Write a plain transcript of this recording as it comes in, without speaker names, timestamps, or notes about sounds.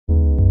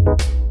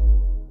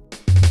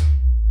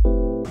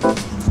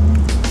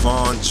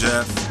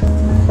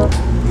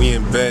Vonjeff. We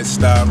in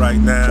Bed-Stuy right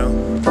now.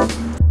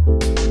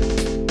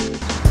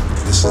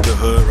 This is the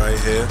hood right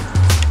here.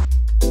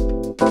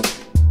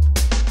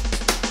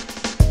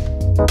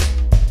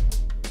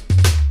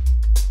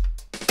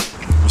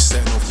 We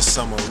setting off the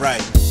summer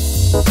right.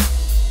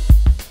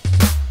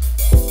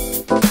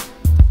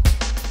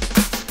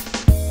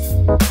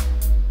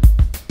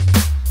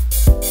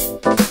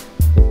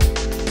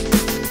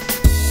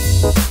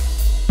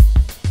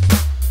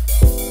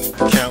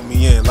 Count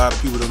me in. A lot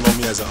of people don't know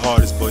me as an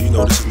artist, but you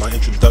know this is my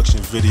introduction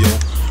video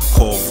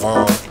called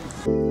VAUGHN.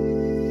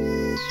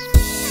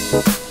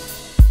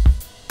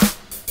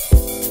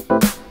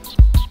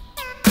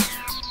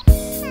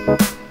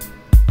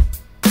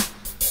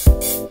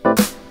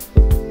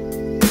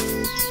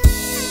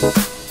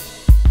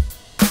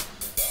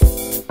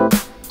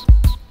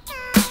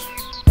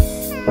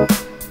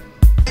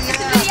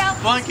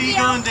 Vaughn, can you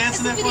go and dance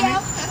in there for me?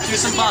 Do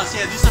some bounce,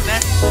 yeah, do some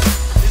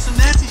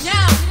nasty shit.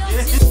 Yeah.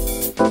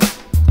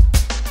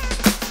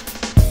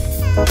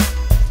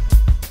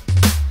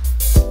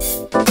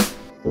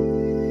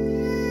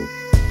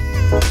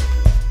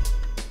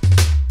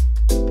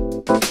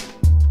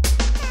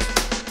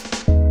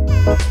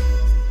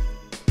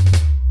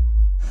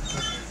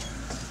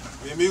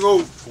 Amigo,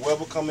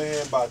 whoever come in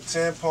here and buy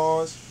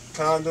tampons,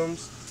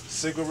 condoms,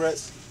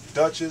 cigarettes,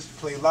 Dutches,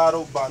 play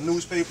lotto, buy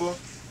newspaper,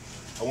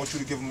 I want you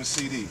to give them a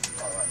CD.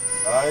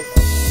 Alright?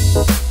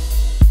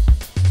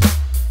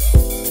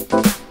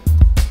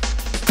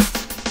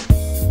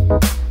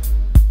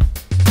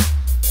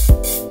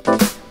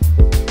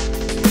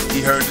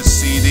 He heard the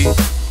CD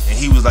and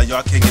he was like, yo,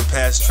 I can't get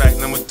past track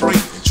number 3.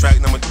 And track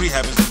number 3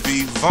 happens to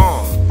be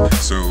VAUGHN.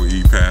 So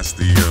he passed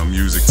the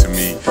music to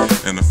me,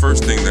 and the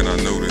first thing that I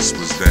noticed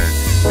was that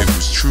it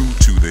was true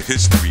to the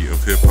history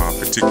of hip-hop,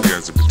 particularly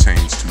as it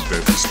pertains to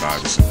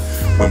Beverly-Stuyvesant.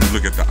 When we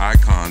look at the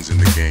icons in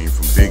the game,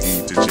 from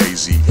Biggie to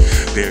Jay-Z,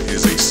 there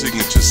is a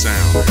signature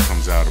sound that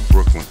comes out of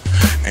Brooklyn,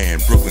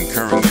 and Brooklyn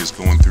currently is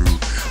going through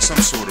some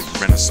sort of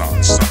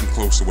renaissance, something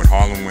close to what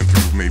Harlem went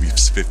through maybe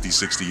 50,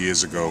 60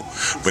 years ago,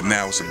 but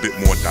now it's a bit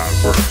more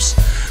diverse.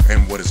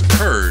 And what has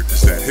occurred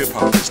is that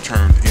hip-hop has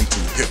turned into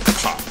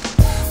hip-hop.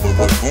 But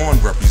what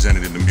VAUGHN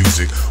represented in the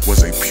music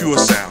was a pure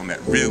sound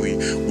that really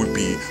would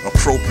be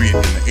appropriate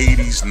in the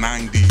 80s,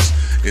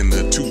 90s, in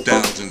the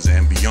 2000s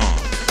and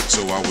beyond.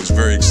 So I was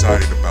very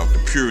excited about the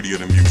purity of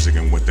the music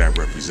and what that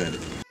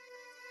represented.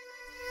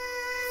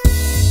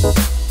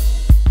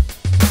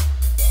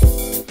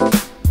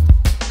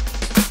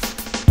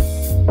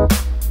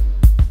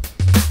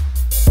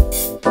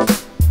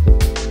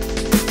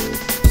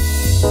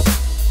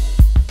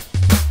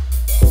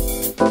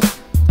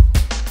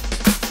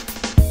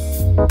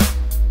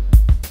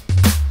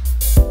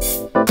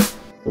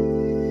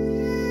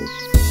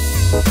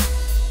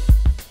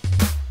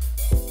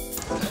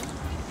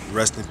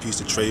 Rest in peace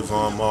to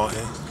Trayvon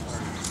Martin.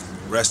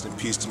 Rest in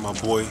peace to my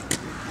boy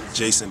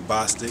Jason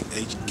Bostic,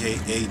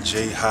 aka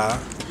J High.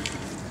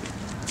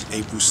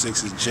 April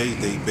 6th is J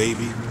Day,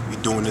 baby. We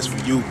doing this for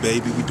you,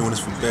 baby. We doing this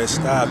for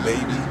Bed-Stuy,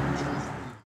 baby.